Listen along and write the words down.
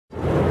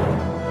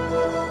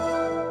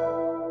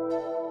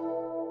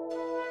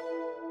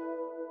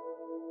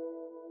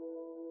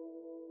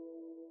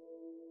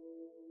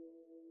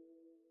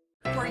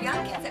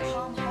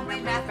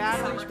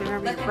shoes,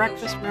 remember your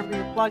breakfast, remember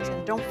your plugs,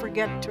 and don't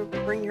forget to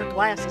bring your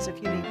glasses if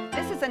you need them.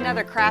 This is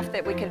another craft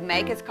that we could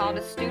make. It's called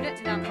a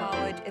student in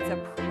college. It's a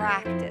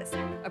practice SAT.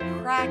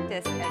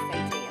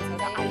 And so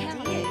the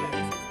idea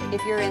is,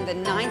 if you're in the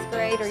 9th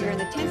grade or you're in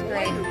the 10th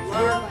grade,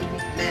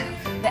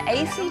 the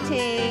ACT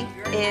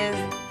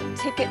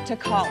is ticket to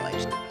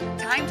college.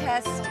 Time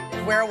test,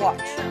 wear a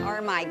watch. Where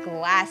are my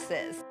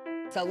glasses?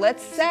 So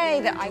let's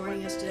say that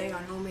Joining us today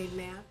on Homemade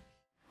Math.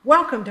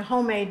 Welcome to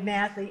Homemade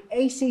Math, the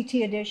ACT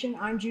edition.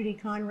 I'm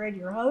Judi, Conrad,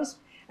 your host,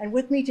 and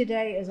with me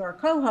today is our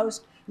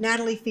co-host,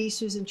 Natalee Feese,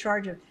 who's in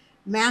charge of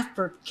math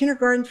for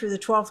kindergarten through the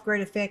 12th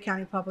grade of Fayette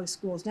County Public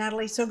Schools.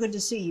 Natalee, so good to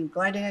see you.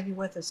 Glad to have you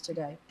with us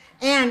today.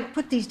 And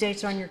put these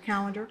dates on your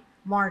calendar,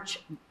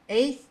 March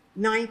 8th,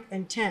 9th,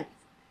 and 10th.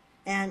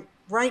 And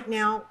right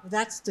now,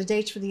 that's the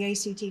dates for the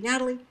ACT.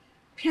 Natalee,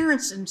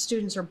 parents and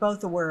students are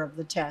both aware of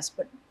the test,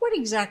 but what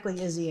exactly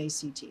is the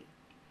ACT?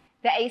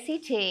 The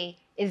ACT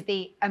is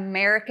the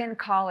American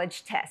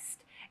College Test.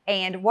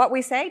 And what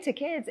we say to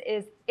kids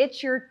is,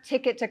 it's your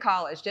ticket to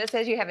college. Just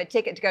as you have a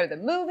ticket to go to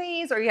the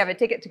movies or you have a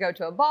ticket to go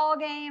to a ball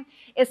game,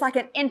 it's like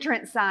an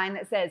entrance sign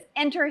that says,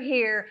 enter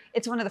here.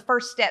 It's one of the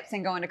first steps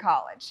in going to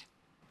college.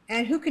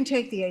 And who can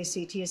take the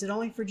ACT? Is it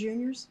only for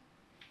juniors?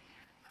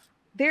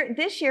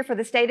 This year for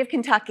the state of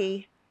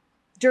Kentucky,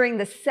 during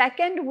the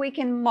second week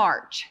in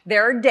March,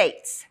 there are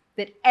dates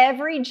that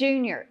every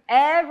junior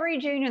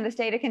in the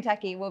state of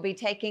Kentucky will be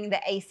taking the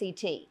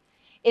ACT.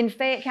 In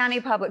Fayette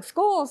County Public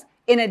Schools,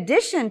 in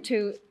addition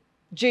to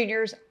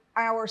juniors,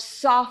 our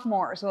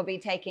sophomores will be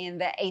taking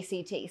the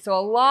ACT. So a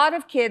lot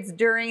of kids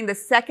during the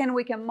second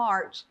week in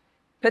March,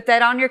 put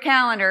that on your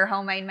calendar,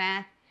 Homemade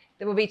Math,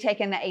 that will be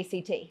taking the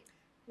ACT.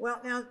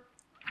 Well, now,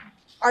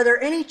 are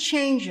there any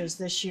changes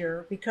this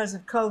year because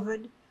of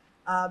COVID?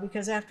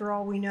 Because after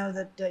all, we know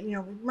that,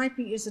 it might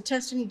be, is the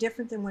test any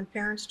different than when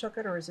parents took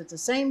it, or is it the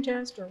same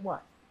test, or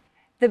what?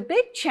 The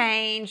big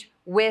change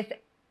with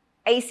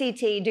ACT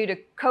due to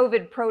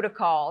COVID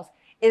protocols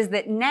is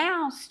that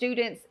now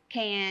students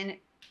can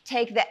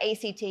take the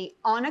ACT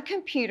on a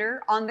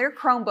computer, on their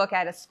Chromebook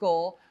at a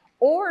school,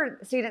 or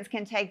students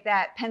can take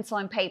that pencil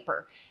and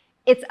paper.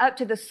 It's up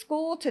to the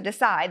school to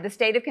decide. The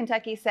state of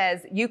Kentucky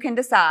says you can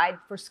decide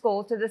for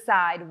school to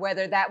decide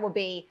whether that will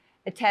be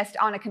a test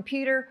on a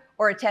computer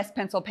or a test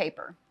pencil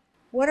paper.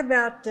 What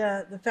about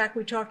the fact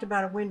we talked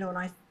about a window, and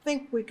I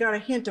think we got a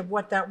hint of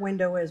what that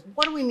window is.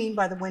 What do we mean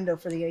by the window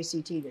for the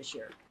ACT this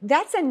year?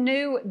 This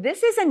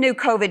is a new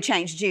COVID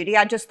change, Judi.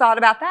 I just thought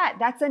about that.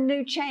 That's a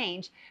new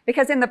change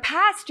because in the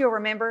past, you'll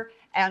remember,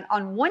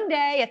 on one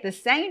day at the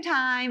same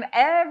time,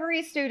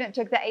 every student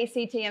took the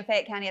ACT in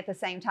Fayette County at the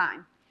same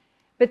time.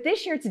 But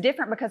this year it's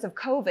different because of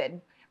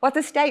COVID. What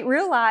the state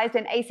realized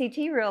and ACT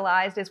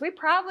realized is we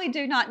probably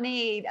do not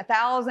need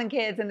 1,000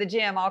 kids in the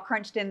gym all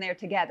crunched in there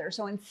together.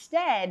 So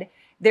instead,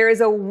 there is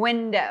a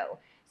window.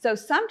 So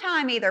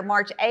sometime either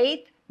March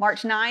 8th,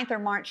 March 9th, or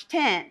March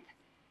 10th,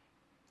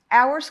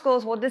 our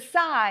schools will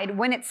decide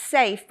when it's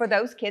safe for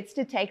those kids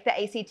to take the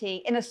ACT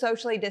in a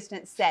socially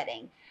distanced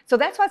setting. So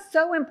that's what's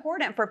so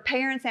important for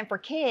parents and for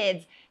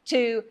kids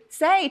to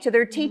say to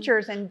their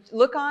teachers and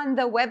look on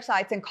the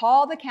websites and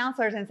call the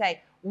counselors and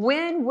say,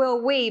 when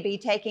will we be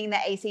taking the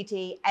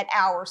ACT at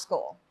our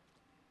school?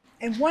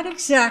 And what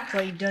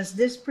exactly does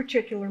this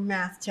particular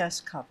math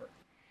test cover?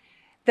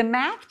 The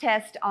math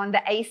test on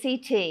the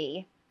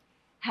ACT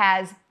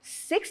has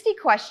 60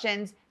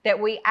 questions that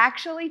we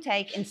actually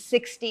take in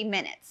 60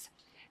 minutes.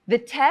 The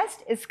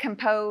test is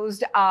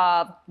composed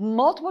of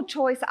multiple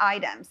choice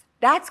items.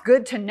 That's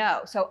good to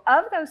know. So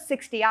of those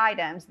 60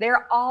 items,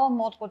 they're all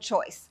multiple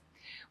choice.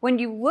 When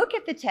you look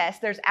at the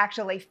test, there's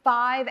actually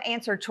 5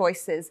 answer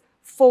choices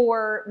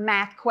for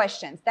math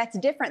questions. That's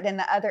different than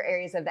the other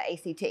areas of the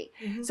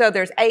ACT. So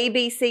there's A,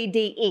 B, C,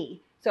 D,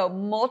 E. So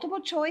multiple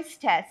choice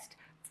test,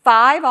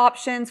 5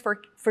 options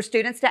for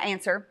students to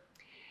answer.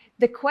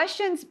 The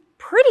questions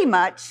pretty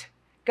much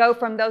go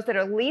from those that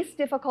are least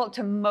difficult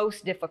to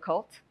most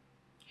difficult.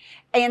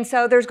 And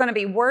so there's going to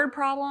be word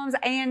problems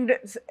and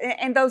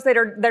those that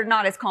are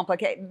not as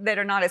complicated, that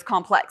are not as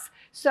complex.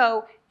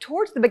 So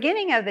towards the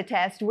beginning of the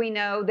test, we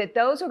know that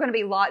those are going to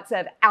be lots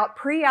of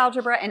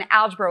pre-algebra and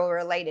algebra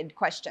related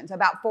questions,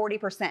 about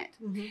 40%.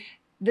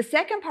 The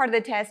second part of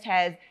the test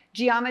has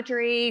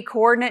geometry,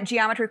 coordinate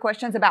geometry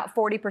questions, about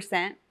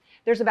 40%.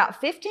 There's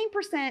about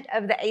 15%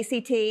 of the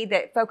ACT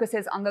that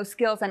focuses on those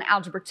skills in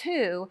Algebra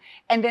 2,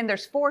 and then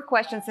there's 4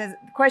 questions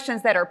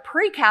that are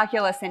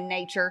pre-calculus in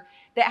nature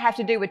that have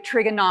to do with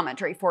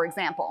trigonometry, for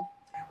example.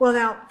 Well,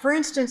 now, for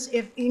instance,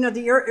 if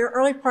the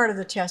early part of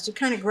the test, it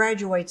kind of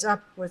graduates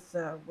up with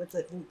the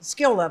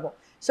skill level.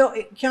 So,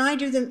 can I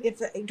do them?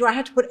 Do I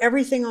have to put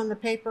everything on the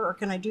paper, or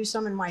can I do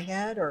some in my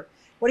head, or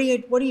what do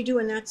you do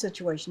in that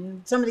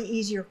situation? Some of the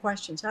easier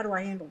questions. How do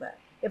I handle that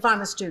if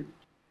I'm a student?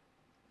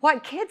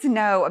 What kids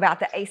know about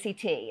the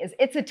ACT is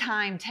it's a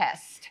time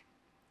test.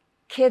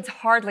 Kids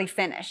hardly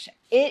finish.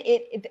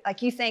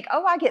 Like you think,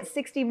 oh, I get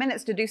 60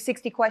 minutes to do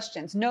 60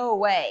 questions. No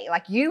way.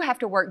 Like you have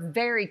to work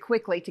very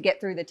quickly to get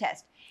through the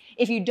test.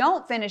 If you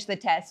don't finish the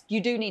test,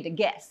 you do need to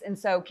guess. And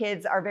so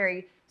kids are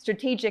very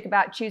strategic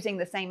about choosing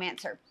the same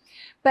answer.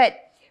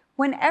 But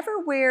when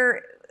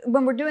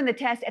we're doing the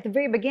test at the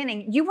very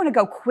beginning, you want to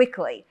go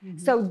quickly.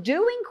 So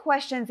doing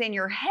questions in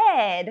your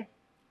head,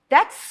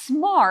 that's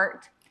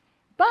smart,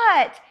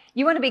 but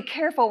you want to be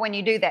careful when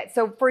you do that.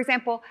 So for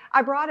example,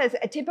 I brought us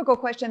a typical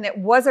question that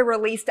was a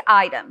released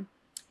item.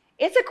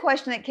 It's a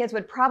question that kids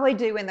would probably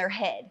do in their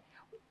head.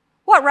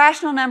 What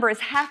rational number is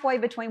halfway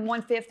between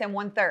 1/5 and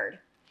 1/3?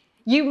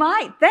 You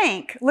might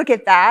think, look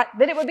at that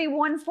it would be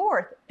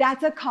 1/4.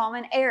 That's a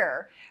common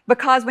error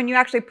because when you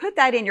actually put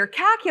that in your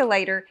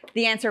calculator,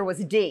 the answer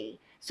was D.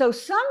 So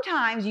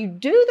sometimes you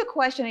do the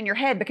question in your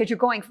head because you're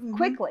going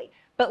quickly.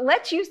 But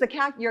let's use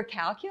your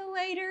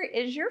calculator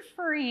is your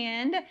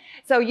friend.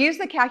 So use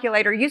the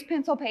calculator, use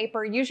pencil,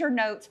 paper, use your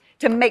notes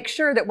to make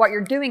sure that what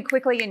you're doing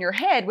quickly in your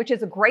head, which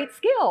is a great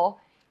skill,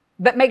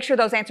 but make sure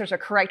those answers are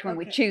correct when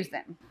we choose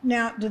them.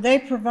 Now, do they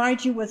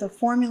provide you with a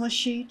formula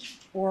sheet,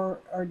 or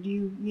do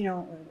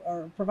you,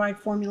 or provide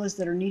formulas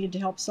that are needed to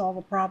help solve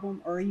a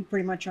problem, or are you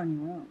pretty much on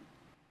your own?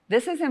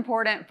 This is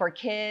important for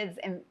kids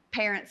and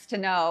parents to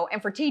know,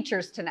 and for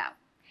teachers to know.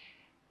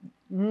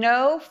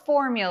 No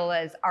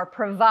formulas are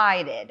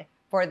provided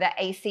for the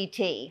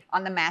ACT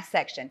on the math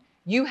section.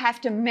 You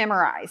have to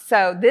memorize.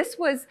 So this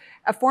was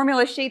a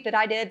formula sheet that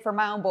I did for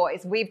my own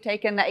boys. We've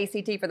taken the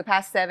ACT for the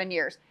past 7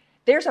 years.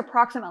 There's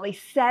approximately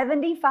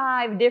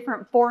 75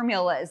 different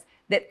formulas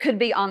that could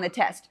be on the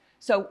test.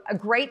 So a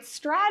great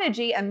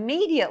strategy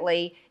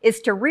immediately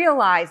is to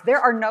realize there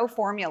are no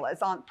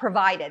formulas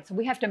provided. So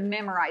we have to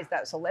memorize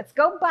those. So let's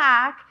go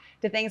back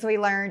to things we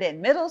learned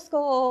in middle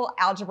school,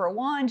 Algebra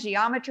 1,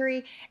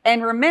 geometry.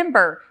 And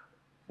remember,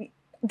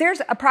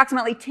 there's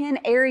approximately 10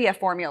 area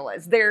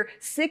formulas. There are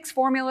 6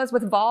 formulas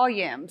with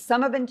volume,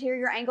 sum of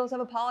interior angles of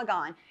a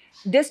polygon,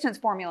 distance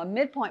formula,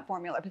 midpoint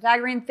formula,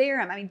 Pythagorean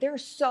theorem. I mean, there are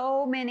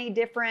so many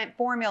different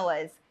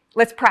formulas.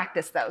 Let's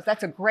practice those.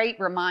 That's a great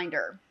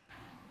reminder.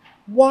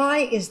 Why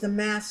is the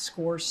math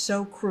score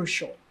so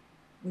crucial?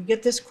 We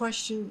get this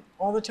question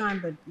all the time,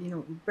 but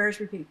it bears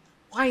repeating.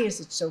 Why is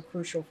it so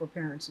crucial for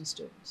parents and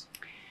students?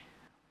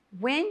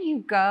 When you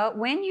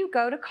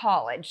go to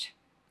college,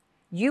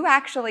 you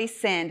actually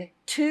send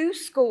 2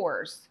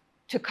 scores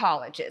to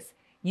colleges.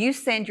 You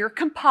send your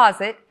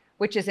composite,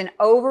 which is an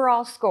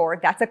overall score.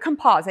 That's a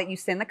composite. You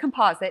send the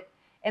composite.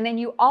 And then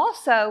you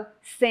also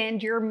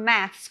send your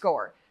math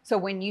score. So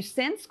when you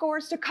send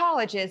scores to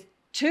colleges,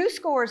 2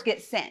 scores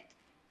get sent.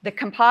 The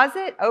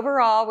composite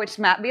overall, which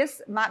might be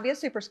a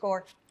super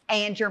score,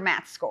 and your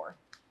math score.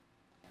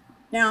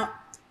 Now,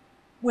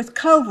 with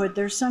COVID,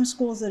 there's some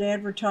schools that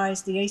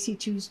advertise the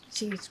ACT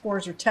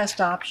scores are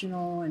test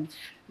optional, and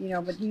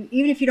but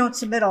even if you don't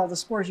submit all the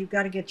scores, you've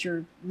got to get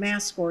your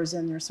math scores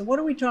in there. So what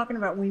are we talking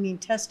about when we mean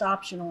test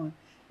optional, and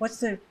what's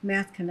the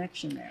math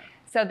connection there?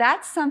 So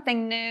that's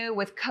something new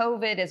with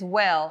COVID as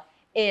well,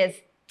 is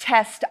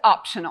test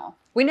optional.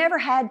 We never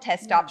had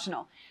test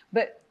optional,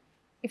 but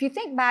if you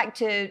think back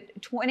to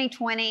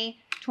 2020,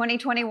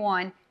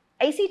 2021,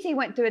 ACT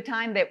went through a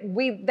time that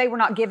they were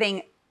not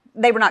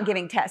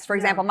giving tests. For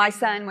example, my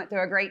son went through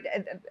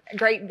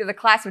the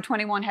class of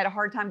 21 had a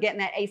hard time getting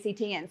that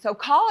ACT in. So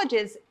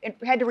colleges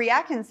had to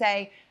react and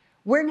say,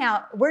 we're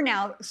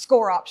now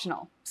score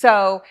optional.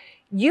 So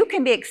you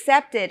can be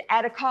accepted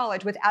at a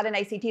college without an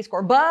ACT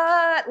score.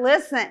 But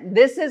listen,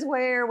 this is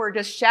where we're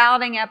just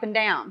shouting up and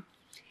down.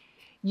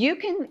 You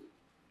can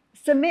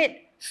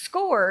submit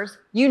scores.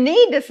 You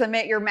need to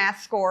submit your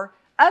math score.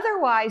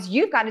 Otherwise,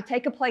 you've got to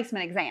take a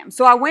placement exam.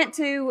 So I went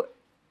to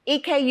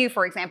EKU,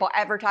 for example,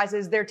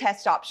 advertises their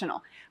test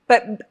optional.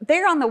 But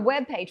there on the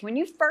web page, when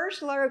you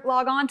first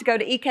log on to go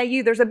to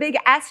EKU, there's a big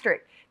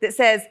asterisk that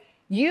says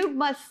you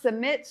must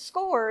submit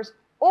scores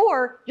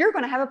or you're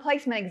going to have a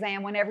placement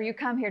exam whenever you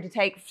come here to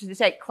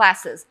take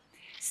classes.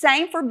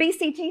 Same for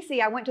BCTC.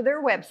 I went to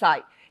their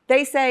website.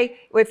 They say,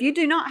 well, if you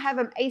do not have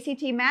an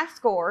ACT math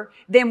score,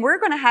 then we're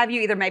going to have you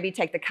either maybe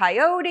take the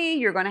Coyote,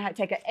 you're going to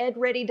take an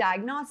EdReady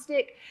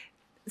diagnostic.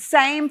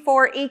 Same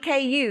for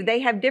EKU. They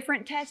have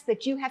different tests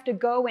that you have to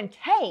go and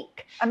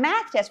take. A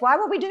math test. Why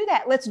would we do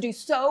that? Let's do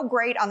so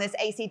great on this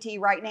ACT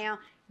right now.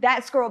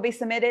 That score will be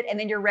submitted, and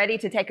then you're ready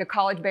to take a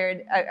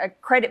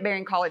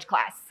credit-bearing college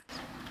class.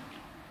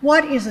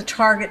 What is a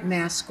target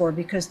math score?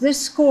 Because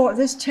this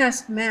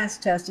math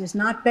test is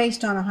not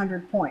based on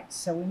 100 points,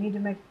 so we need to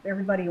make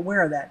everybody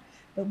aware of that.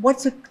 But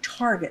what's a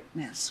target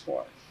math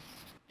score?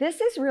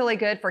 This is really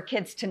good for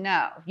kids to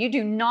know. You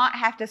do not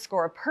have to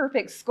score a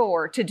perfect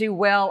score to do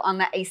well on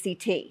the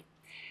ACT.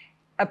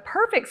 A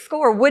perfect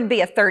score would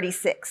be a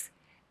 36.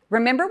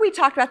 Remember we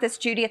talked about this,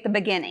 Judy, at the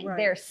beginning. Right.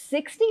 There are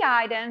 60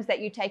 items that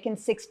you take in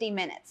 60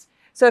 minutes.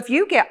 So if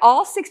you get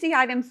all 60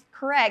 items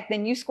correct,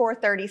 then you score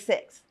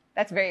 36.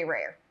 That's very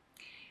rare.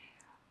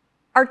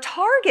 Our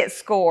target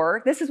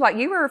score, this is what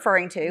you were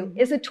referring to,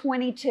 is a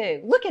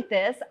 22. Look at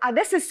this.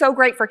 This is so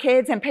great for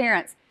kids and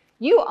parents.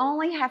 You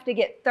only have to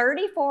get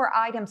 34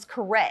 items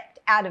correct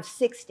out of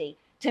 60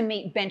 to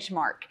meet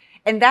benchmark.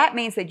 And that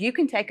means that you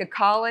can take a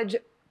college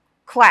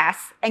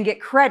class and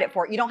get credit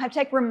for it. You don't have to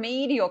take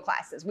remedial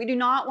classes. We do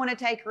not want to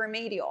take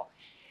remedial.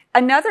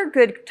 Another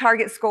good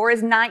target score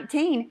is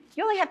 19.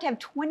 You only have to have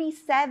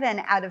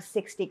 27 out of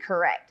 60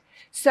 correct.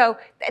 So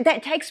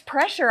that takes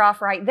pressure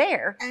off right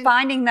there, and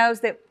finding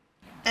those that.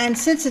 And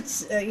since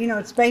it's,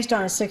 it's based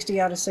on a 60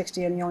 out of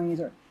 60 and you only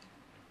need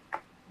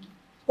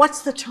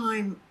what's the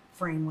time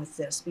frame with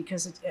this?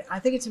 Because I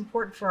think it's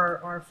important for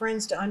our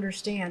friends to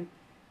understand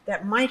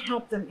that might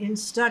help them in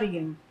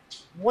studying.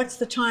 What's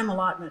the time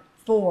allotment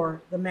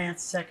for the math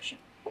section?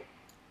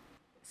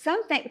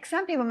 Some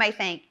people may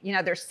think,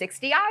 there's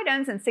 60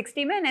 items in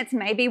 60 minutes.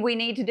 Maybe we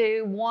need to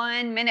do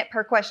 1 minute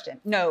per question.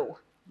 No,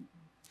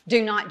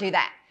 do not do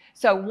that.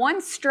 So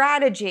one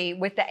strategy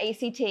with the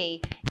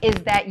ACT is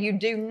that you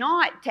do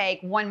not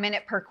take 1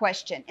 minute per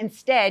question.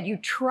 Instead, you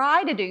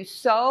try to do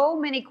so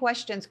many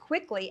questions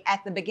quickly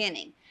at the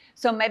beginning.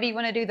 So maybe you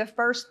want to do the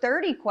first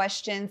 30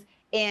 questions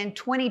in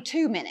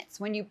 22 minutes.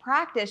 When you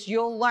practice,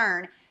 you'll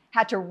learn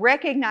how to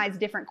recognize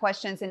different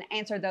questions and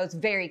answer those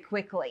very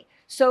quickly.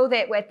 So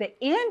that at the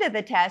end of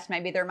the test,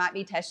 maybe there might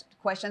be test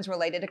questions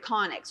related to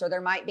conics, or there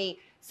might be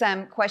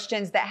some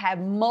questions that have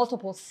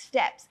multiple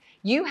steps.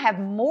 You have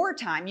more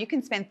time. You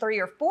can spend 3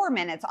 or 4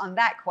 minutes on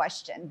that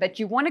question, but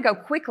you want to go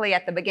quickly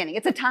at the beginning.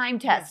 It's a time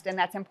test, and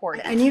that's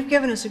important. And you've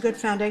given us a good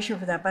foundation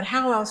for that, but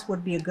how else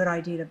would be a good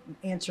idea to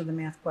answer the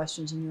math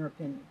questions in your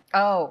opinion?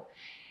 Oh,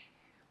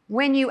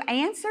 when you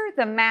answer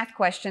the math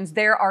questions,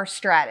 there are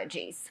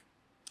strategies.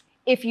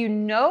 If you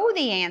know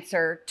the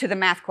answer to the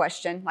math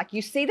question, like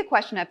you see the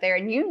question up there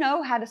and you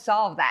know how to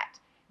solve that,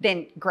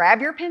 then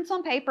grab your pencil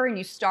and paper and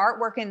you start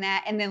working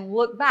that, and then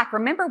look back.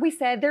 Remember, we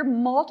said they're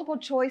multiple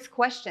choice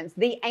questions.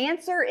 The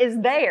answer is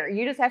there.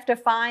 You just have to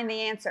find the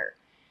answer.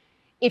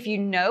 If you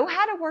know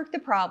how to work the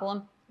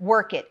problem,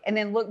 work it, and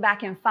then look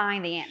back and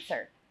find the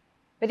answer.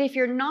 But if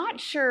you're not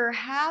sure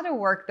how to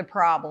work the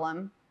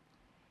problem,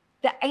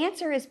 the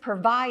answer is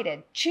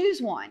provided.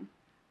 Choose one.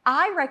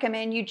 I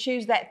recommend you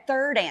choose that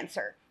third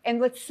answer, and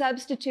let's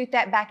substitute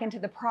that back into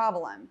the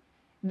problem.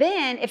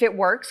 Then if it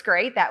works,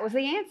 great, that was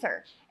the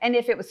answer. And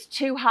if it was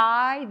too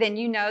high, then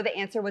you know the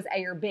answer was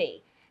A or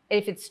B.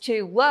 If it's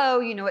too low,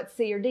 you know it's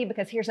C or D,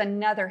 because here's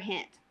another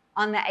hint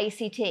on the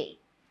ACT.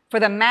 For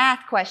the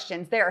math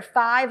questions, there are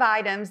 5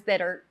 items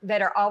that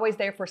are always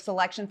there for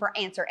selection for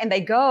answer, and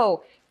they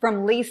go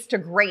from least to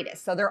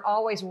greatest. So they're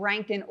always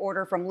ranked in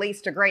order from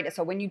least to greatest.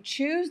 So when you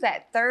choose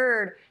that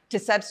third to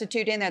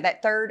substitute in there,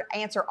 that third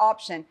answer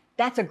option,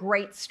 that's a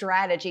great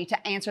strategy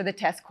to answer the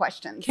test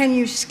questions. Can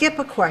you skip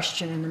a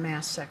question in the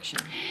math section?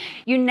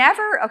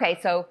 Okay,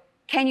 so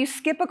can you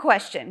skip a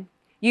question?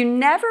 You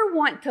never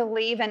want to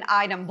leave an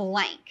item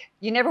blank.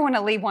 You never want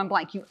to leave one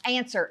blank. You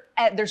answer.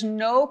 There's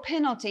no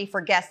penalty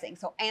for guessing,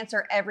 so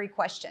answer every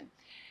question.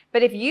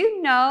 But if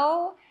you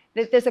know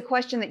that there's a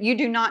question that you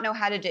do not know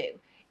how to do,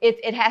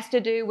 it has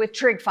to do with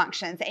trig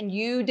functions, and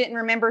you didn't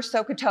remember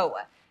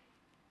SOHCAHTOA,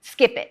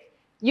 skip it.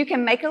 You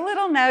can make a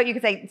little note. You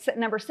can say,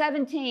 number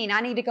 17,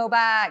 I need to go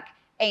back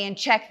and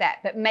check that.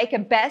 But make a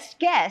best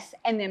guess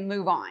and then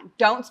move on.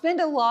 Don't spend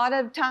a lot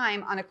of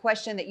time on a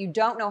question that you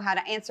don't know how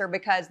to answer,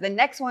 because the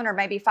next one, or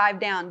maybe 5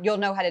 down, you'll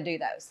know how to do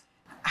those.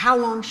 How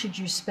long should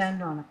you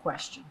spend on a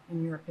question,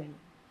 in your opinion?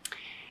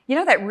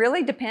 That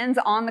really depends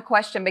on the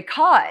question,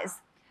 because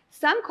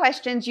some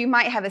questions you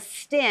might have a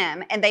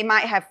stem and they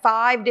might have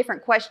 5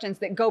 different questions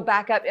that go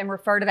back up and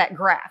refer to that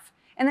graph.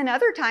 And then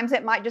other times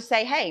it might just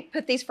say, hey,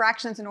 put these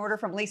fractions in order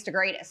from least to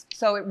greatest.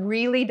 So it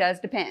really does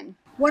depend.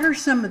 What are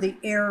some of the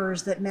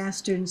errors that math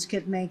students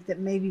could make that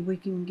maybe we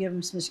can give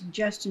them some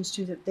suggestions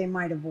to that they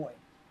might avoid?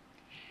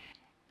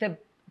 The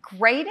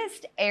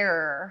greatest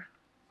error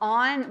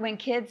when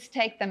kids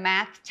take the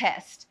math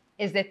test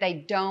is that they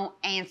don't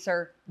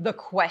answer the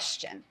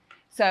question.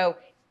 So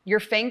your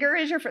finger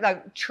is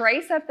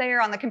trace up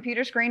there on the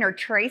computer screen, or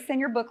trace in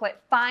your booklet,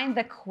 find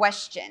the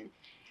question.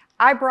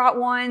 I brought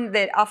one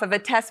off of a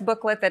test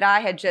booklet that I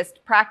had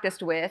just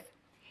practiced with,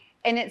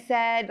 and it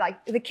said,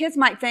 the kids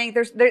might think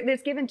there's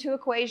given 2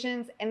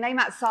 equations and they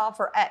might solve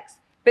for x.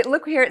 But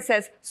look here, it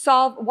says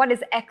solve what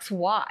is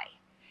xy.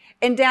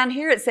 And down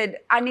here it said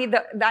I need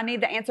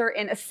the answer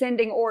in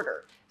ascending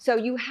order. So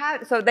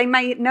they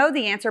may know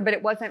the answer, but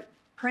it wasn't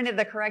printed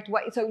the correct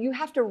way. So you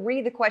have to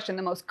read the question.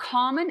 The most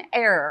common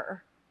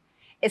error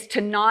is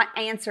to not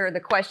answer the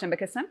question,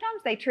 because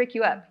sometimes they trick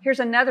you up. Here's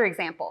another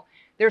example.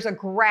 There's a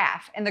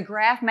graph, and the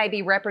graph may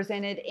be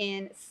represented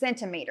in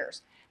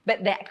centimeters,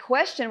 but that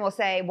question will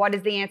say, what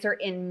is the answer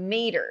in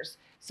meters?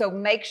 So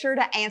make sure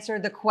to answer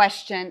the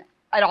question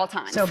at all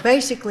times. So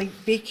basically,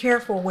 be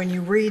careful when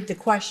you read the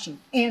question.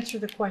 Answer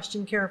the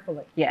question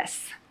carefully.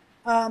 Yes.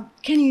 Can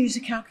you use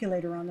a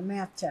calculator on the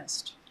math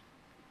test?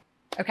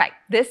 Okay,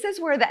 this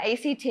is where the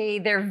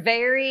ACT, they're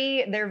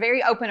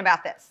very open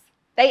about this.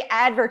 They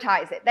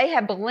advertise it. They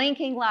have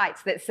blinking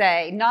lights that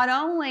say, not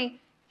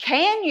only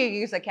can you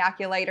use a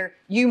calculator,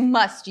 you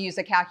must use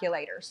a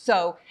calculator.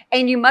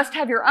 And you must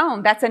have your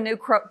own. That's a new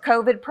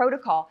COVID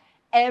protocol.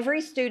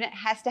 Every student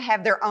has to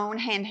have their own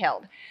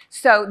handheld.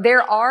 So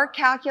there are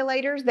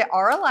calculators that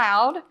are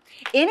allowed.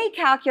 Any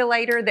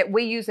calculator that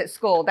we use at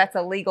school, that's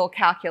a legal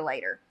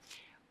calculator.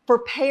 For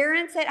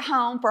parents at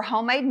home, for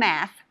homemade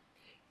math,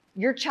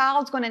 Your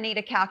child's going to need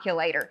a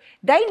calculator.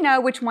 They know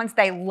which ones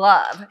they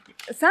love.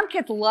 Some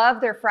kids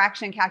love their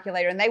fraction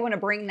calculator and they want to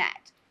bring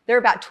that. They're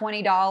about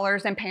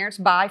 $20 and parents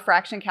buy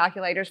fraction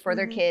calculators for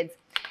their kids.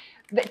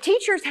 But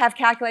teachers have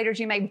calculators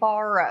you may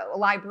borrow.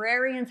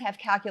 Librarians have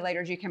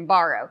calculators you can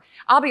borrow.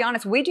 I'll be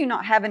honest, we do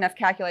not have enough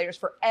calculators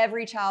for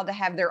every child to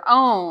have their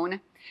own.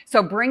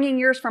 So bringing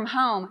yours from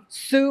home,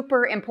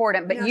 super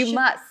important, but you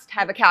must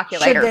have a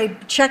calculator. Should they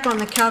check on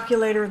the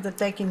calculator that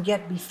they can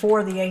get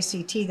before the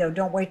ACT, though?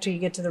 Don't wait till you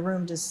get to the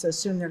room to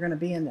assume they're going to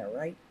be in there,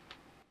 right?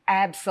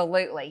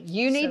 Absolutely.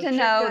 You need to check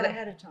know that that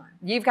ahead of time.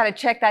 You've got to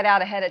check that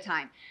out ahead of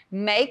time.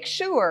 Make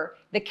sure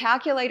the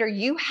calculator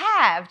you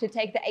have to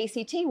take the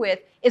ACT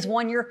with is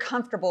one you're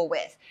comfortable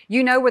with.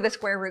 You know where the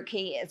square root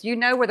key is. You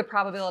know where the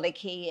probability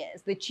key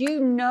is, that you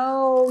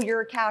know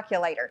your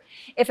calculator.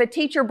 If a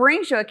teacher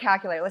brings you a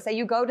calculator, let's say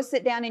you go to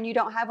sit down and you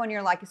don't have one,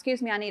 you're like,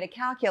 excuse me, I need a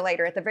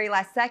calculator at the very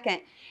last second.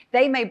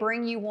 They may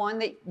bring you one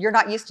that you're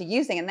not used to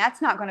using, and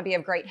that's not going to be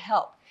of great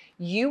help.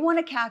 You want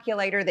a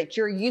calculator that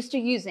you're used to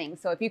using.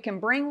 So if you can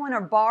bring one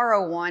or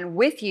borrow one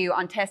with you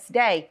on test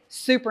day,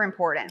 super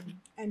important.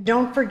 And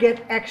don't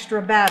forget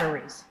extra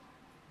batteries,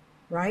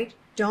 right?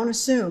 Don't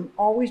assume.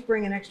 Always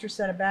bring an extra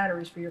set of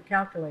batteries for your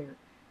calculator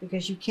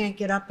because you can't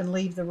get up and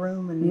leave the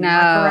room. And, am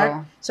I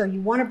correct? So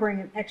you want to bring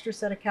an extra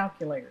set of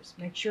calculators.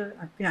 Make sure,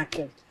 not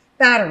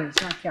batteries,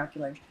 not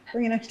calculators.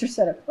 Bring an extra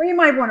set of, or you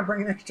might want to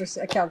bring an extra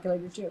set of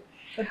calculators too.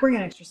 But bring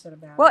an extra set of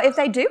batteries. Well, if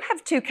they do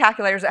have 2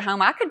 calculators at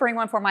home, I could bring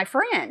one for my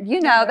friend.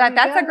 You know,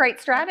 that's a great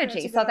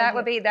strategy. So that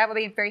would be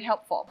very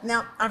helpful.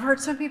 Now, I've heard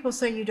some people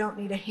say you don't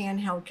need a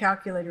handheld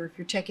calculator if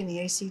you're taking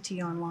the ACT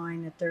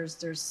online, that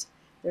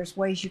there's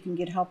ways you can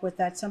get help with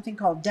that. Something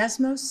called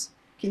Desmos.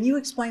 Can you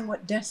explain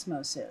what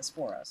Desmos is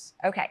for us?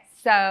 Okay.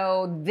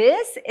 So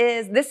this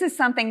is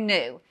something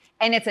new,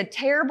 and it's a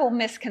terrible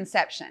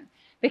misconception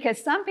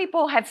because some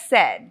people have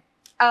said,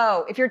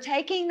 oh, if you're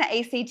taking the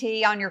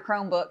ACT on your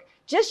Chromebook,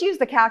 just use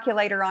the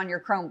calculator on your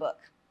Chromebook.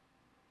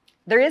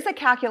 There is a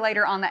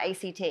calculator on the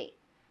ACT,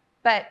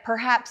 but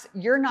perhaps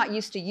you're not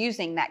used to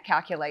using that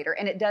calculator,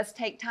 and it does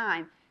take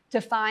time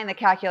to find the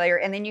calculator,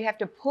 and then you have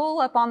to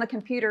pull up on the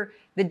computer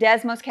the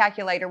Desmos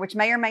calculator, which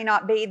may or may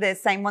not be the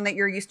same one that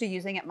you're used to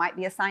using. It might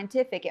be a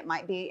scientific, it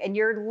might be, and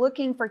you're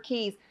looking for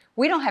keys.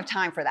 We don't have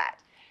time for that.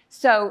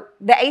 So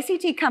the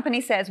ACT company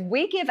says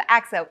we give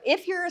access.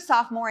 If you're a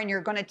sophomore and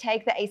you're going to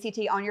take the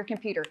ACT on your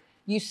computer,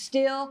 you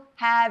still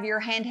have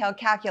your handheld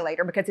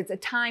calculator because it's a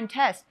time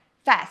test,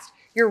 fast.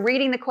 You're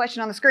reading the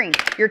question on the screen.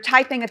 You're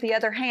typing at the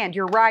other hand.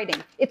 You're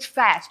writing. It's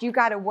fast. You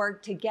got to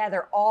work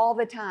together all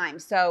the time.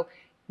 So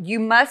you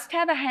must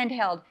have a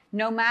handheld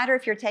no matter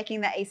if you're taking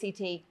the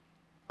ACT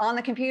on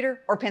the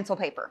computer or pencil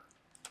paper.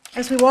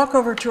 As we walk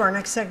over to our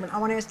next segment,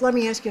 let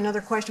me ask you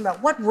another question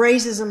about what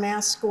raises a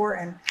math score,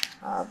 and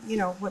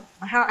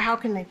how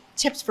can they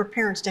tips for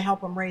parents to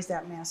help them raise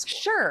that math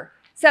score? Sure.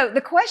 So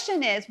the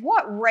question is,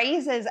 what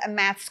raises a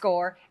math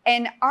score,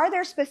 and are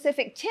there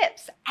specific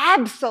tips?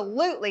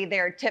 Absolutely,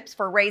 there are tips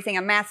for raising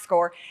a math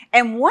score,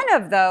 and one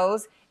of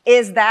those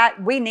is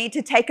that we need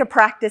to take a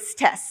practice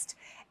test.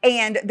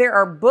 And there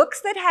are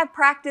books that have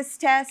practice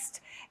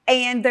tests,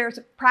 and there's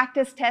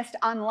practice tests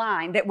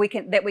online that we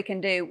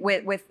can do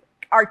with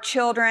our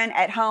children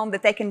at home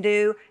that they can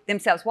do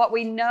themselves. What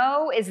we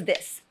know is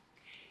this: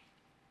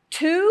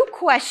 2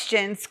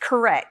 questions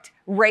correct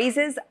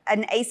raises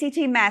an ACT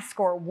math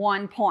score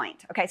 1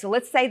 point. Okay, so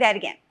let's say that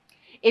again.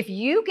 If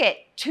you get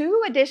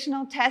 2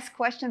 additional test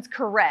questions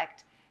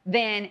correct,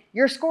 then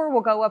your score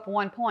will go up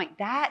 1 point.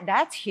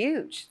 That's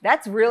huge.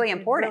 That's really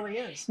important. It really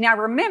is. Now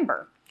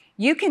remember,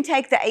 you can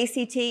take the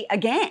ACT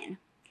again.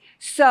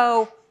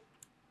 So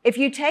if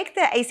you take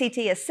the ACT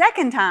a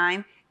second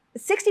time,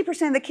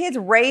 60% of the kids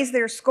raise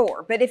their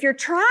score. But if you're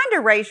trying to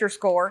raise your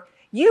score,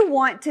 you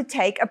want to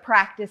take a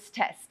practice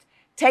test.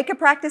 Take a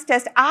practice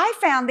test. I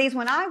found these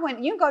when I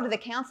went, you can go to the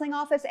counseling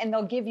office and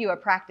they'll give you a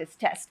practice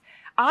test.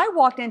 I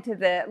walked into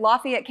the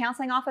Lafayette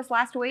counseling office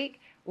last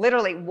week,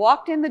 literally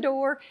walked in the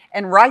door,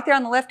 and right there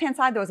on the left-hand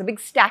side, there was a big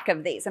stack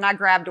of these, and I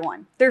grabbed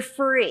one. They're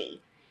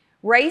free.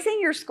 Raising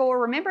your score,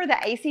 remember the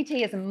ACT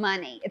is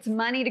money. It's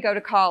money to go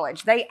to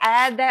college. They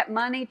add that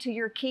money to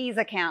your Keys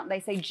account. They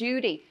say,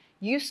 Judy,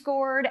 you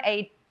scored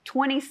a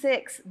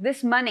 26.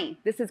 This money,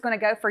 this is going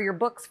to go for your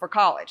books for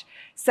college.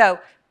 So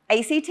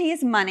ACT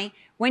is money.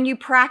 When you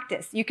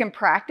practice, you can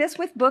practice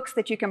with books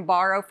that you can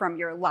borrow from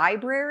your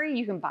library.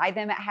 You can buy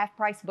them at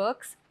half-price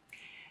books.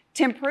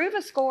 To improve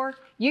a score,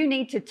 you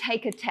need to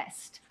take a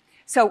test.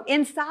 So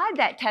inside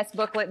that test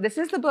booklet, this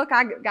is the book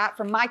I got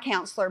from my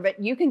counselor, but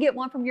you can get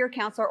one from your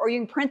counselor, or you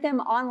can print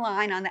them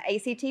online on the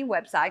ACT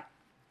website.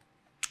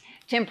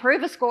 To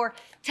improve a score,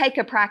 take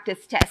a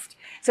practice test.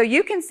 So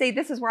you can see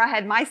this is where I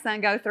had my son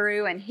go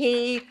through, and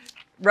he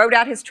wrote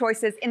out his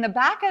choices. In the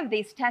back of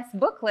these test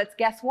booklets,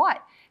 guess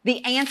what?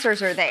 The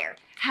answers are there.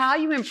 How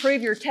you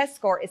improve your test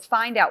score is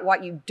find out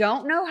what you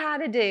don't know how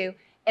to do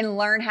and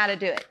learn how to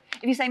do it.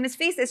 If you say, Ms.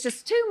 Feese, it's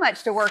just too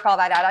much to work all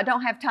that out, I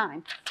don't have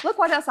time. Look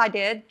what else I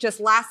did just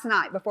last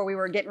night before we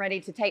were getting ready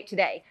to tape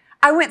today.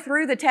 I went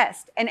through the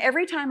test, and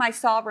every time I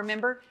saw,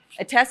 remember,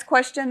 a test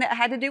question that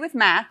had to do with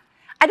math,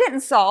 I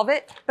didn't solve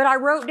it, but I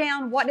wrote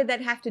down what did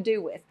that have to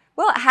do with.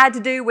 Well, it had to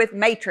do with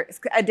matrix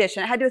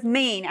addition. It had to do with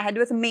mean. It had to do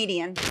with a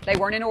median. They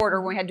weren't in order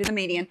when we had to do the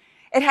median.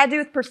 It had to do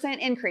with percent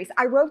increase.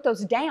 I wrote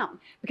those down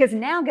because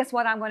now guess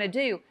what I'm going to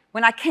do?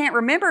 When I can't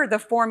remember the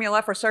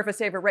formula for surface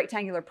area of a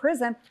rectangular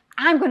prism,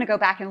 I'm going to go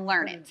back and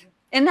learn it.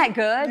 Isn't that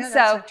good?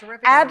 Yeah, so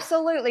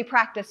absolutely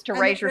practice to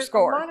raise your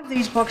score. A lot of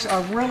these books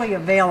are really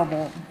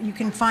available. You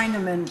can find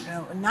them in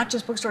not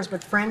just bookstores,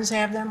 but friends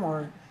have them,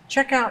 or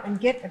check out and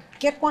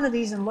get one of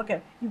these and look at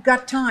it. You've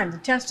got time. The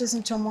test isn't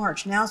until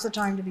March. Now's the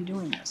time to be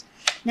doing this.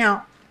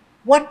 Now,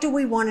 what do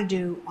we want to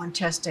do on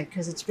test day?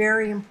 Because it's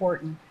very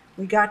important.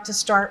 We got to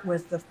start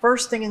with the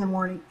first thing in the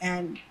morning,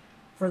 and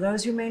for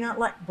those who may not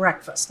like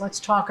breakfast, let's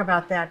talk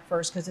about that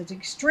first because it's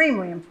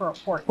extremely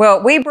important.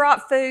 Well, we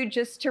brought food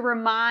just to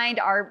remind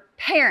our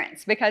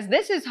parents because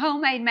this is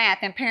homemade math,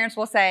 and parents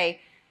will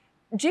say,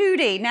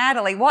 Judy,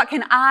 Natalie, what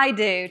can I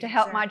do to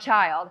help my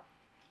child?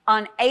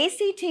 On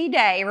ACT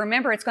day,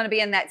 remember it's going to be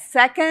in that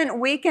second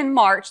week in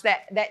March,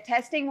 that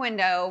testing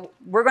window.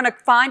 We're going to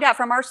find out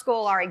from our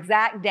school our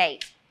exact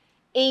date.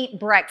 Eat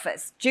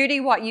breakfast. Judy,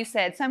 what you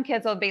said, some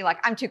kids will be like,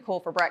 I'm too cool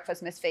for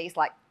breakfast, Miss Feese.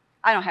 Like,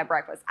 I don't have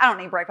breakfast. I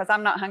don't need breakfast.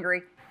 I'm not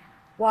hungry.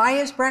 Why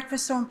is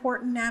breakfast so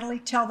important, Natalie?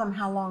 Tell them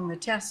how long the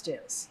test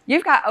is.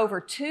 You've got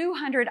over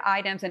 200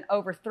 items in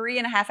over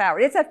 3.5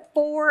 hours. It's a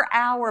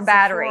 4-hour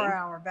battery. It's a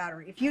 4-hour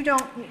battery. If you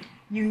don't,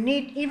 you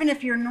need, even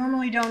if you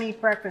normally don't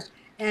eat breakfast,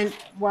 and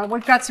well,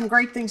 we've got some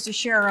great things to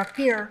share up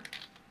here.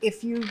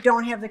 If you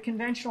don't have the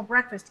conventional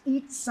breakfast,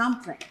 eat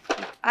something.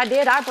 I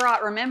did. I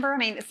brought, remember, I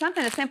mean, it's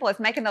something as simple as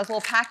making those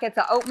little packets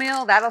of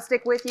oatmeal. That'll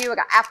stick with you. I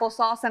got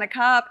applesauce in a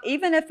cup.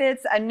 Even if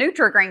it's a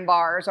Nutri-Grain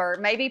bars, or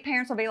maybe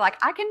parents will be like,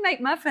 I can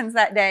make muffins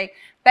that day,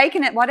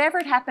 baking it, whatever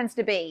it happens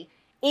to be.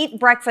 Eat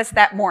breakfast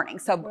that morning.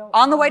 So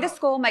on the way to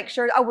school, make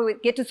sure, we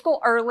get to school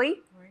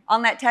early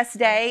on that test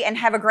day and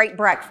have a great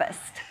breakfast.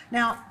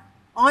 Now,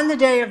 on the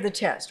day of the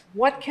test,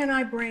 what can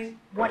I bring?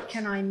 What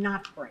can I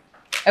not bring?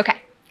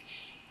 Okay.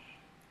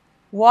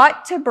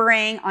 What to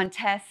bring on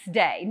test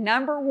day.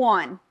 Number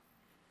 1,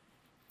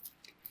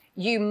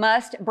 you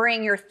must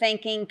bring your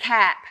thinking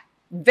cap.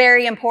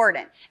 Very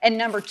important. And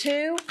number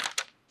 2,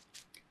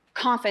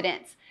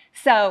 confidence.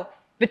 So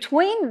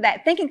between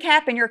that thinking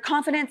cap and your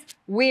confidence,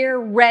 we're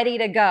ready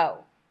to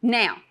go.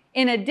 Now,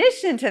 in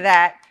addition to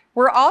that,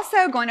 we're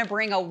also going to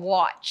bring a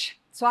watch.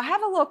 So I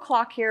have a little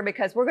clock here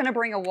because we're going to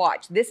bring a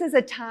watch. This is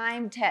a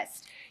time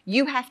test.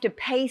 You have to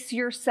pace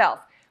yourself.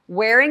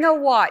 Wearing a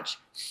watch,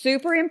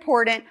 super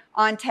important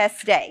on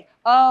test day.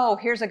 Oh,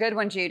 here's a good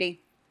one,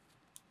 Judy.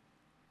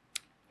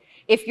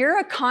 If you're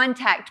a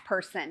contact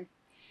person,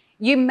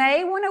 you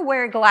may want to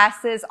wear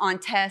glasses on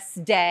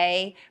test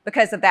day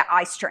because of that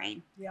eye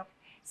strain. Yep.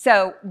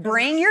 So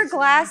bring your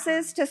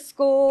glasses to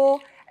school.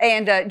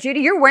 And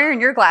Judy, you're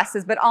wearing your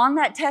glasses, but on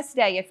that test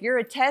day, if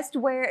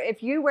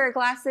you wear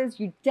glasses,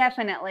 you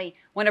definitely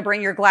want to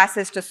bring your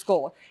glasses to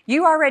school.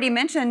 You already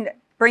mentioned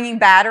bringing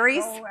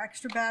batteries. Oh,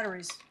 extra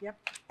batteries. Yep.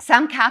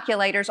 Some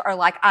calculators are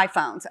like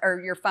iPhones or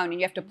your phone, and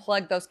you have to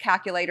plug those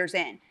calculators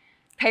in.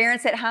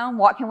 Parents at home,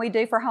 what can we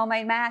do for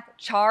homemade math?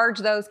 Charge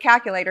those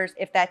calculators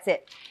if that's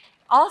it.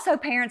 Also,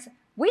 parents,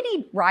 we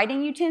need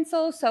writing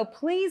utensils, so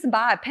please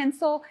buy a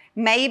pencil.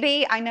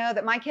 Maybe, I know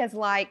that my kids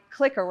like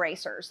click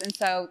erasers, and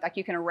so like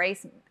you can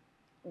erase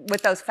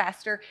with those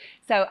faster.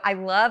 So I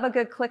love a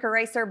good click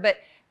eraser, but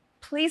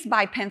please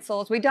buy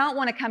pencils. We don't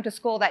want to come to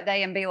school that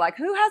day and be like,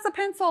 who has a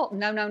pencil?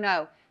 No, no,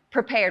 no.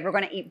 Prepared. We're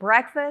going to eat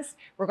breakfast.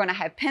 We're going to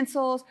have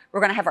pencils.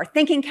 We're going to have our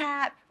thinking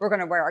cap. We're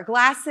going to wear our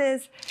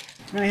glasses.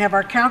 We're going to have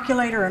our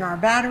calculator and our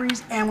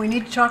batteries. And we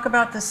need to talk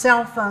about the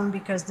cell phone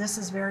because this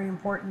is very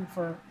important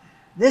for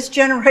this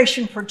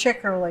generation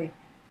particularly.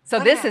 So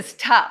this is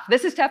tough.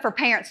 This is tough for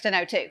parents to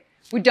know too.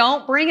 We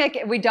don't bring the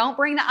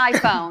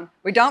iPhone.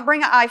 We don't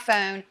bring an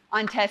iPhone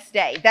on test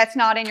day. That's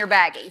not in your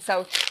baggie.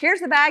 So here's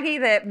the baggie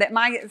that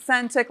my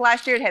son took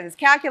last year. It has his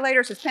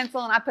calculators, his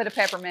pencil, and I put a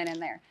peppermint in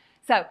there.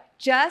 So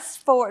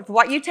just for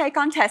what you take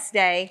on test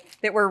day,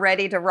 that we're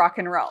ready to rock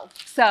and roll.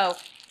 So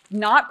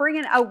not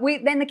bringing,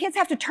 then the kids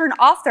have to turn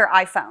off their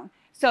iPhone.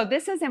 So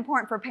this is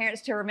important for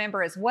parents to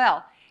remember as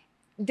well.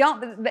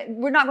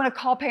 We're not going to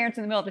call parents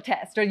in the middle of the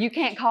test, or you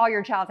can't call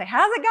your child and say,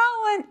 how's it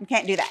going? You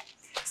can't do that.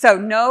 So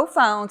no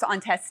phones on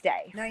test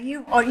day. Now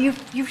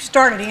you've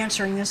started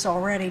answering this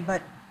already,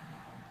 but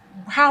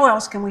how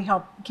else can we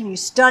help? Can you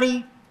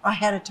study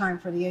ahead of time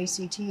for the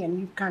ACT? And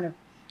you've kind of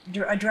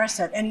addressed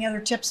that. Any other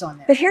tips on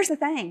that? But here's the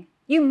thing.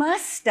 You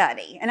must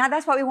study. And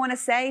that's what we want to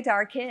say to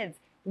our kids.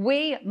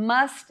 We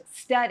must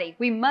study.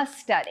 We must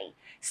study.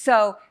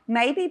 So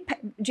maybe,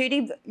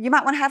 Judy, you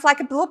might want to have like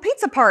a little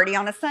pizza party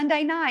on a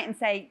Sunday night and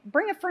say,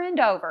 bring a friend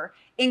over.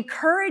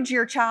 Encourage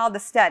your child to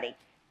study.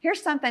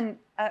 Here's something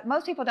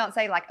most people don't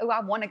say like, oh, I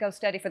want to go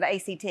study for the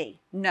ACT.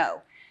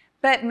 No.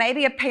 But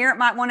maybe a parent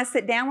might want to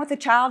sit down with a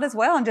child as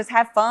well and just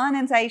have fun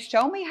and say,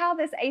 show me how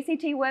this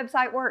ACT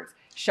website works.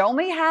 Show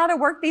me how to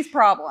work these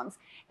problems.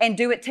 and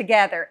do it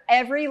together.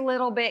 Every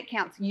little bit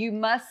counts. You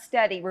must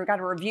study. We've got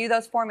to review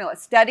those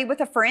formulas. Study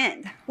with a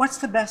friend. What's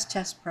the best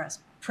test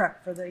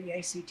prep for the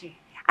ACT?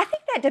 I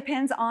think that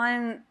depends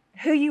on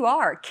who you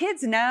are.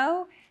 Kids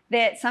know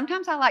that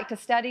sometimes I like to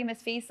study,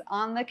 Miss Feese,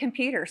 on the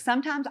computer.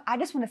 Sometimes I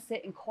just want to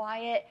sit in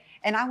quiet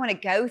and I want to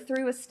go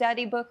through a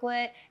study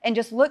booklet and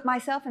just look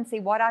myself and see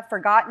what I've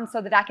forgotten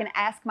so that I can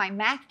ask my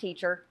math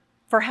teacher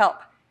for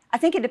help. I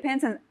think it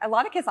depends, and a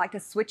lot of kids like to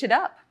switch it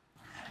up.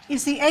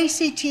 Is the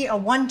ACT a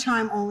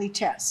one-time only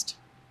test?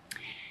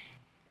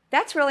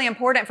 That's really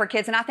important for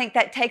kids, and I think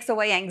that takes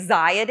away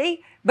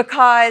anxiety,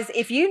 because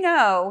if you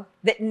know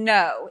that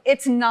no,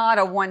 it's not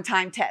a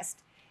one-time test.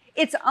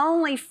 It's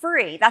only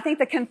free. I think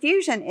the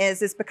confusion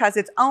is because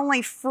it's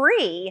only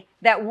free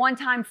that one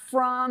time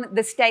from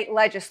the state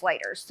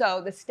legislators.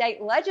 So the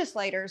state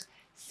legislators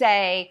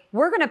say,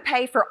 we're going to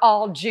pay for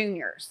all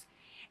juniors.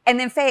 And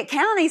then Fayette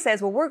County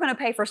says, well, we're going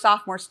to pay for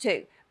sophomores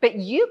too. But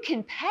you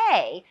can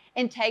pay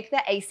and take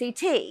the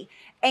ACT.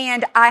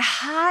 And I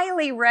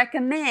highly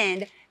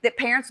recommend that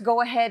parents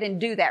go ahead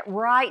and do that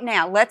right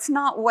now. Let's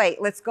not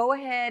wait. Let's go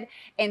ahead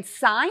and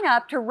sign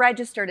up to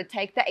register to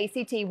take the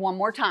ACT one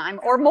more time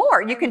or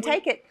more. You can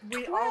take it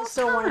 12 We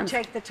also times. want to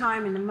take the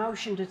time in the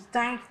motion to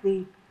thank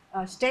the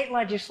state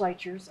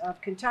legislatures of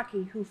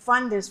Kentucky who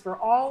fund this for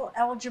all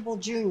eligible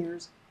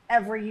juniors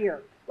every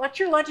year. Let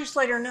your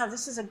legislator know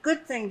this is a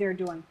good thing they're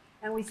doing.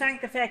 And we thank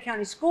the Fayette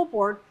County School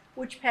Board,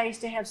 which pays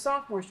to have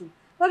sophomores.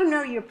 Let them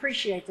know you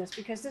appreciate this,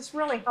 because this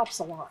really helps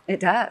a lot. It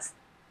does.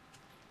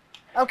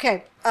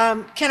 Okay,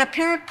 can a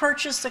parent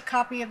purchase a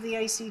copy of the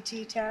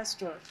ACT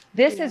test? Or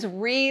This is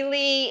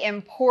really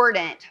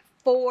important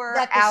for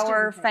That the our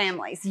student pays.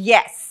 families.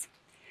 Yes,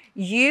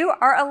 you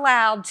are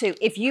allowed to,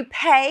 if you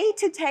pay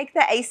to take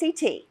the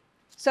ACT.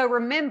 So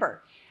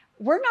remember,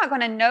 we're not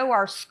going to know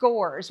our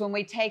scores when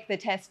we take the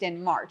test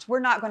in March. We're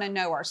not going to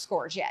know our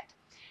scores yet.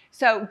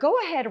 So go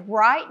ahead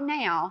right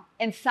now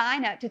and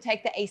sign up to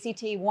take the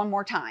ACT one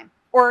more time.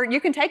 Or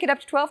you can take it up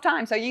to 12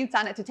 times, so you can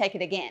sign up to take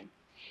it again.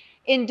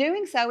 In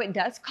doing so, it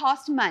does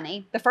cost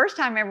money. The first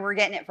time, remember, we're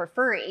getting it for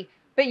free.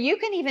 But you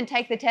can even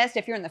take the test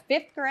if you're in the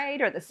 5th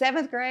grade or the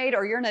 7th grade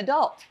or you're an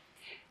adult.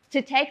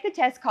 To take the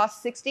test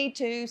costs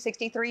 $62,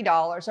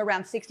 $63,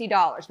 around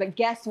 $60. But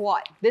guess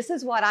what? This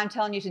is what I'm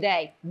telling you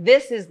today.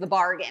 This is the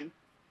bargain.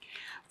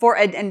 For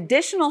an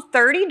additional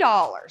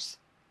 $30,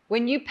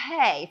 when you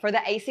pay for the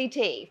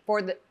ACT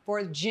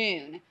for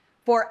June,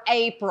 for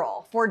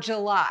April, for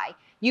July,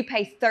 you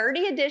pay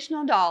 $30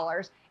 additional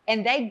dollars,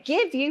 and they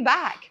give you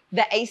back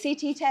the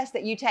ACT test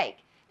that you take.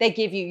 They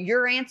give you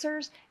your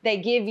answers, they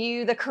give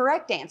you the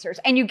correct answers,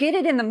 and you get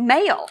it in the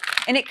mail,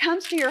 and it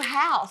comes to your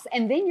house,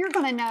 and then you're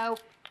going to know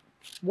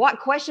what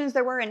questions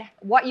there were and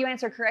what you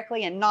answered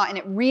correctly and not, and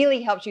it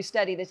really helps you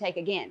study to take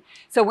again.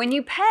 So when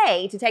you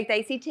pay to take the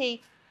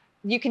ACT,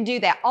 you can do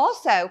that.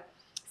 Also,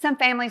 some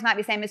families might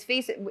be saying, Ms.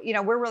 Feese, you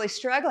know, we're really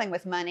struggling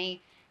with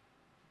money.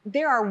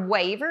 There are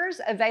waivers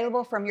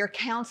available from your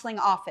counseling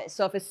office.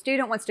 So if a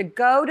student wants to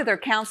go to their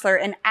counselor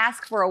and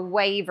ask for a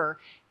waiver,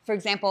 for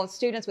example,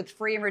 students with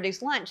free and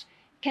reduced lunch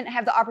can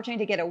have the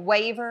opportunity to get a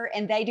waiver,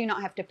 and they do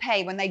not have to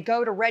pay. When they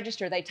go to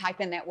register, they type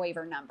in that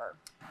waiver number.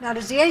 Now,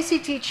 does the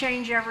ACT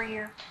change every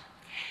year?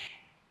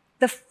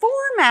 The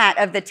format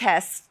of the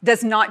test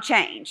does not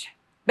change,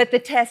 but the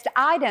test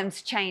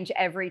items change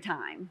every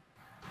time.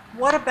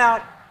 What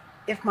about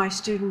if my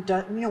student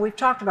does, you know, we've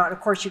talked about, of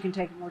course, you can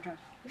take it more times.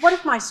 What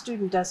if my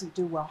student doesn't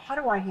do well? How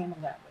do I handle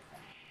that with them?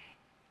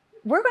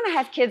 We're going to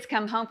have kids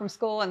come home from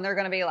school and they're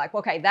going to be like,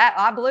 okay,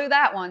 I blew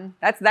that one.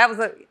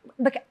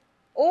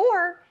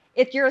 Or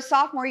if you're a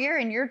sophomore year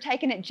and you're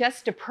taking it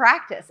just to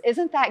practice,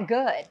 isn't that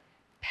good?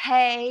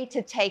 Pay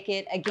to take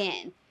it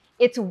again.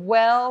 It's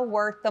well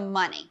worth the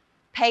money.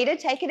 Pay to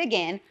take it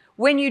again.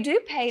 When you do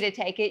pay to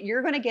take it,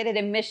 you're going to get an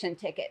admission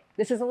ticket.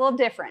 This is a little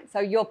different. So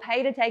you'll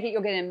pay to take it,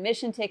 you'll get an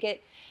admission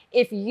ticket.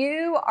 If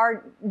you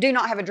do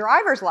not have a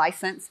driver's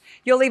license,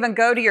 you'll even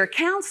go to your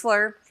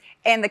counselor,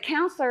 and the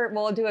counselor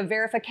will do a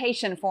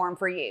verification form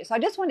for you. So I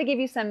just want to give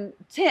you some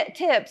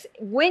tips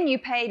when you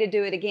pay to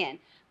do it again.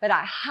 But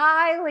I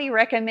highly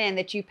recommend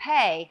that you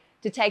pay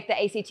to take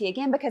the ACT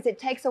again, because it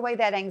takes away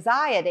that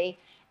anxiety.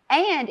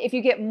 And if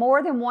you get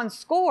more than one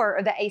score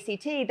of the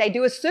ACT, they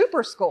do a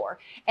super score,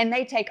 and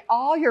they take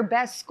all your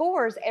best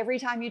scores every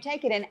time you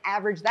take it and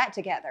average that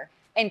together.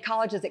 And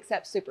colleges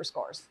accept super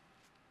scores.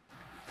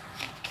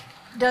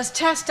 Does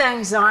test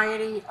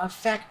anxiety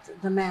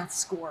affect the math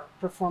score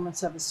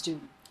performance of a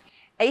student?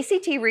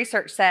 ACT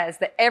research says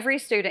that every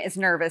student is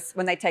nervous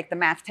when they take the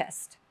math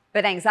test,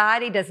 but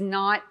anxiety does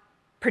not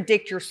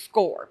predict your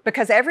score,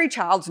 because every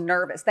child's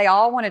nervous. They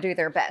all want to do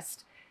their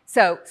best.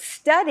 So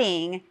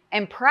studying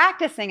and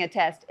practicing a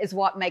test is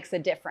what makes a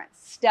difference.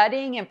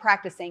 Studying and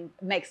practicing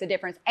makes a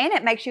difference, and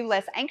it makes you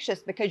less anxious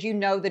because you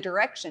know the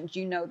directions,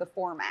 you know the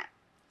format.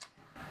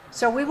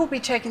 So we will be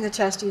taking the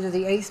test either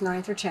the 8th,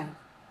 9th, or 10th.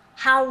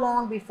 How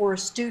long before a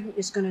student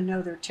is going to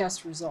know their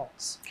test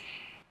results?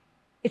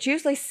 It's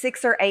usually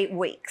 6 or 8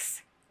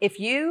 weeks. if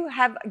you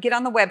get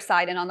on the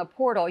website and on the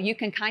portal, you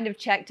can kind of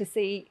check to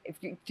see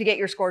to get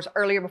your scores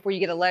earlier before you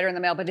get a letter in the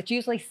mail, but it's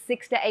usually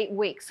 6 to 8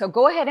 weeks. So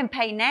go ahead and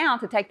pay now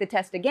to take the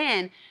test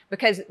again,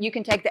 because you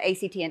can take the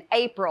ACT in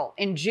April,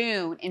 in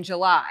June, in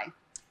July.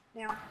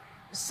 Now,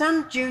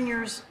 some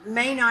juniors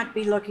may not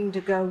be looking to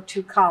go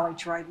to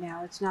college right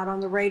now. It's not on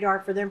the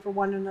radar for them for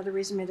one or another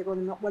reason. Maybe they're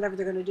going to whatever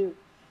they're going to do.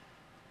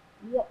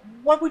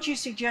 What would you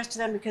suggest to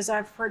them? Because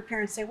I've heard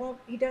parents say, well,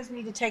 he does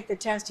need to take the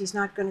test. He's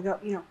not going to go,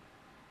 you know.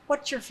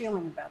 What's your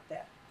feeling about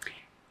that?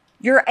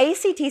 Your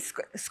ACT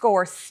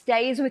score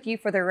stays with you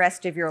for the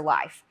rest of your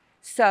life.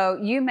 So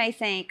you may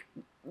think,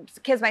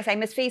 kids may say,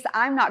 Miss Feese,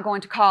 I'm not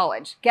going to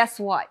college. Guess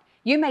what?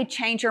 You may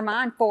change your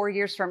mind 4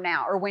 years from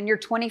now, or when you're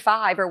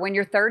 25 or when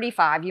you're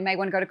 35, you may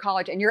want to go to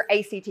college and your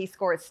ACT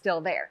score is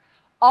still there.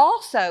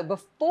 Also,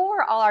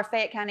 before all our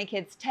Fayette County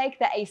kids take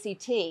the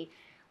ACT,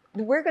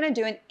 we're going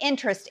to do an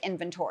interest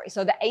inventory.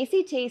 So the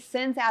ACT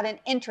sends out an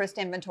interest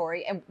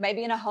inventory, and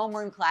maybe in a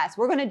homeroom class.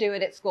 We're going to do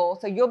it at school.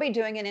 So you'll be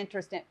doing an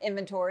interest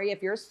inventory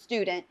if you're a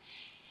student.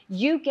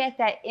 You get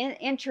that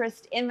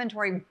interest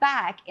inventory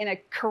back in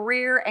a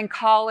career and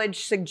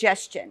college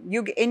suggestion.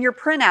 In your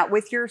printout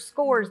with your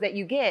scores that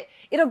you get,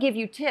 it'll give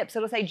you tips.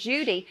 It'll say,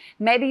 Judy,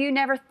 maybe you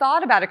never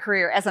thought about a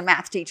career as a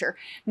math teacher.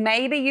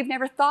 Maybe you've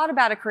never thought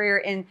about a career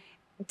in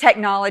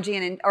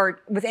technology or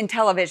within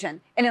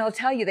television, and it'll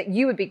tell you that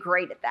you would be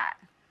great at that.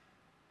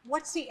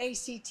 What's the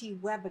ACT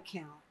web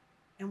account,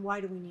 and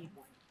why do we need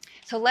one?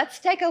 So let's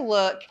take a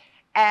look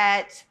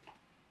at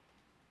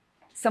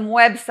some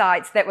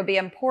websites that would be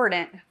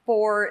important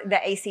for the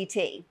ACT.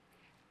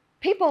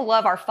 People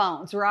love our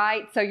phones,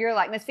 right? So you're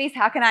like, Ms. Feese,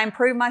 how can I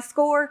improve my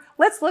score?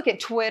 Let's look at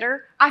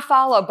Twitter. I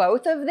follow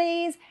both of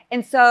these.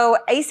 And so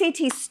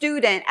ACT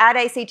Student, at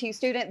ACT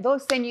Student, they'll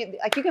send you,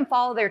 like you can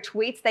follow their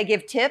tweets. They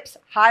give tips.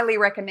 Highly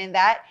recommend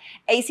that.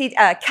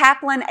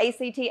 Kaplan,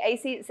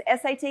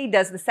 SAT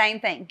does the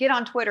same thing. Get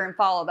on Twitter and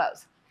follow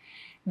those.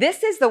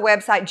 This is the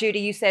website, Judy,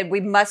 you said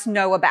we must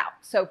know about.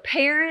 So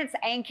parents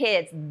and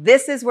kids,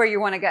 this is where you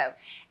want to go.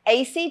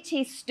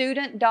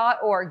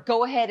 actstudent.org.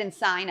 Go ahead and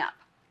sign up.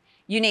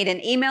 You need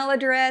an email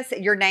address,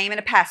 your name, and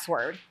a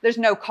password. There's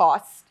no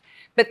cost.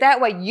 But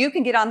that way you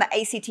can get on the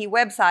ACT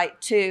website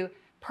to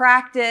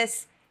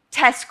practice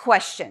test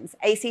questions,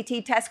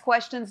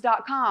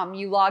 acttestquestions.com.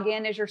 You log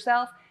in as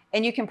yourself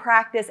and you can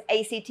practice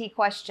ACT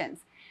questions.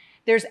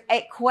 There's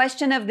a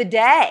question of the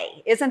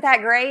day. Isn't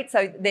that great?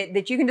 So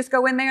that you can just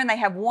go in there and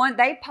they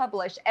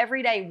publish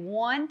every day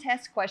one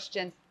test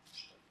question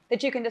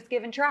that you can just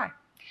give and try.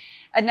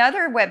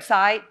 Another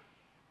website,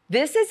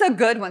 this is a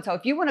good one. So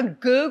if you want to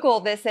Google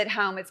this at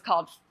home, it's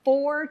called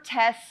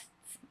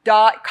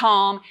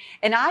 4tests.com.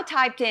 And I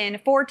typed in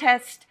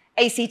 4test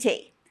ACT,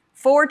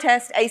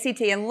 4test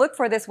ACT, and look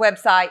for this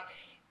website.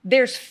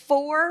 There's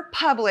 4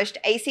 published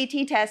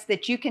ACT tests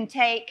that you can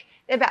take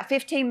in about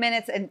 15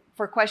 minutes and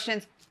for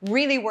questions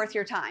really worth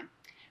your time.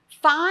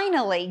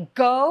 Finally,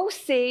 go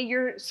see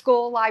your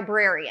school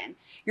librarian.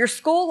 Your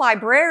school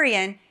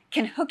librarian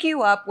can hook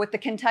you up with the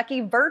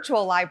Kentucky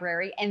Virtual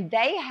Library, and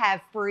they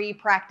have free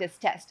practice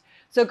tests.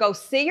 So go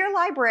see your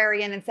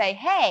librarian and say,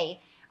 hey,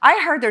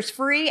 I heard there's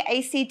free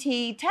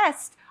ACT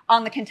tests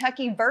on the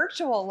Kentucky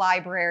Virtual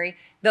Library.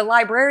 The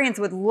librarians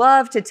would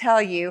love to tell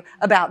you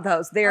about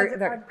those.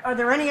 Are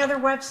there any other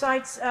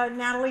websites,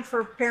 Natalie,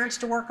 for parents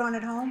to work on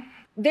at home?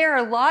 There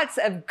are lots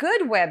of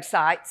good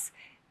websites,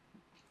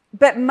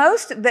 but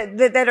most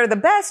that are the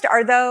best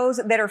are those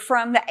that are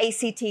from the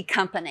ACT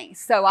company.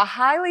 So I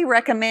highly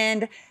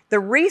recommend the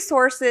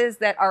resources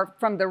that are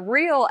from the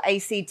real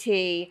ACT,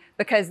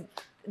 because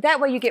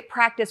that way you get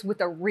practice with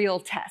a real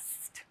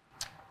test.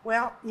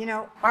 Well, you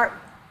know,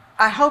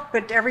 I hope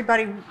that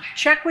everybody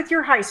check with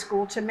your high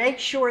school to make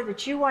sure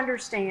that you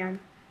understand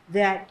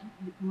that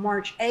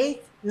March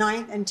 8th,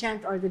 9th, and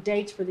 10th are the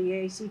dates for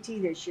the ACT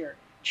this year.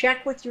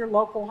 Check with your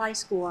local high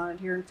school on it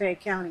here in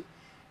Fayette County.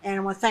 And I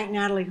want to thank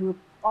Natalie, who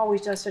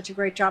always does such a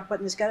great job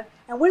putting this together.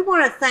 And we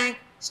want to thank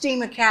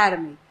STEAM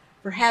Academy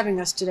for having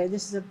us today.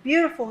 This is a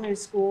beautiful new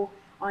school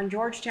on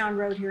Georgetown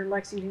Road here in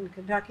Lexington,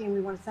 Kentucky. And we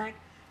want to thank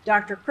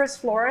Dr. Chris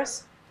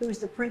Flores, who's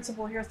the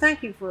principal here.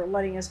 Thank you for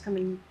letting us come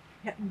and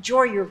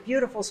enjoy your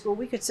beautiful school.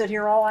 We could sit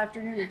here all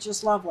afternoon. It's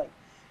just lovely.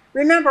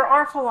 Remember,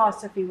 our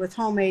philosophy with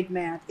homemade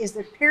math is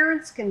that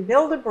parents can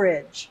build a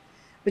bridge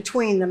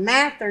between the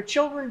math their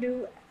children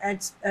do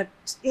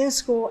in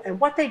school and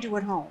what they do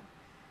at home.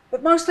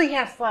 But mostly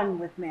have fun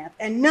with math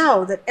and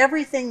know that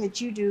everything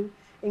that you do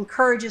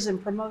encourages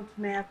and promotes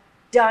math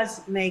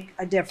does make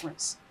a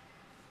difference.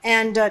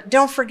 And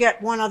don't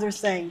forget one other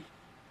thing,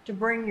 to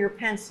bring your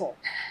pencil.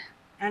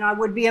 And I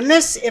would be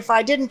amiss if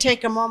I didn't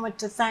take a moment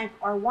to thank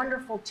our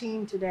wonderful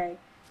team today.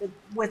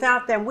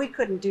 Without them, we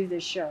couldn't do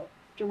this show.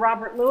 To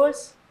Robert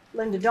Lewis,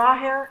 Linda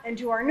Daher, and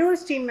to our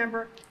newest team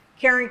member,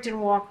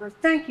 Carrington Walker,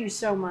 thank you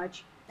so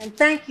much. And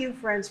thank you,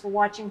 friends, for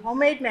watching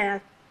Homemade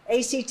Math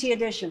ACT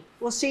Edition.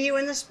 We'll see you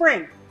in the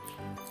spring.